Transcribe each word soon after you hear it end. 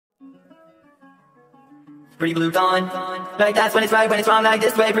Pretty blue dawn. Like that's when it's right, when it's wrong, like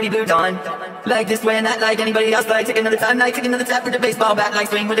this way, pretty blue dawn. Like this way and that, like anybody else, like take another time, like take another tap with the baseball bat, like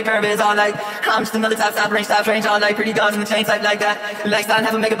swing with the curve is all like I'm just another top, stop range, all like pretty guns in the chain type like that. Like sign,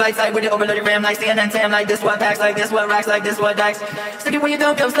 have a megabyte site with it overloaded RAM, like CNN Tam, like this what packs, like this what racks, like this what dikes. Stick it when you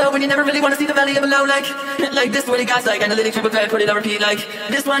don't go slow, when you never really want to see the valley of below, like this what it got, like analytic triple thread, put it on repeat, like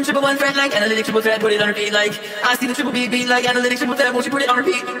this one triple one thread, like analytic triple thread, put it on repeat, like I see the triple beat, like analytic triple thread, won't you put it on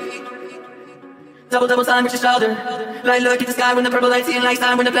repeat? Double time with your shoulder. Like look at the sky when the purple lights see, and like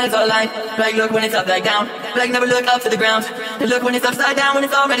time when the planets all align. Like look when it's up, like down. Like never look up to the ground. And look when it's upside down, when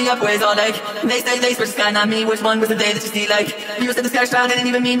it's already up ways all like. They say they switch the sky, not me. Which one was the day that you see? Like you said the sky shroud didn't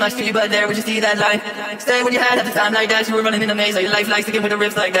even mean much to you, but there would you see that line? Stay when you had at the time like that. You were running in a maze, like your life like sticking with the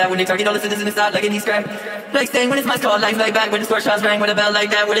rips like that. When they target all the citizens out like an East crack. Like staying when it's my call, life like back when the sword shots rang with a bell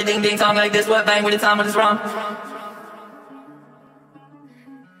like that. With a ding ding song like this, what bang with a time when it's wrong.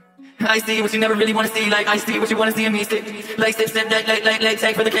 I see what you never really want to see, like I see what you want to see in me stick. Like sip, like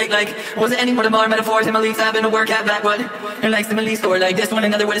take for the cake, like wasn't any more than more metaphors in my leagues, having to work at back, what? And like simile store, like this one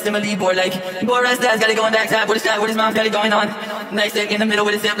another with a simile board, like Boris dad's got it going back tap, with a shot, with his mom's got it going on. Like stick in the middle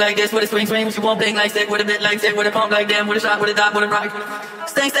with a sip like this, with a swing, what you won't bang, like stick with a bit, like stick with a pump, like damn, with a shot, with a dot, with a rock.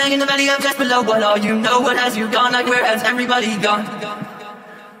 Staying in the valley of just below, but all you know, what has you gone, like where has everybody gone?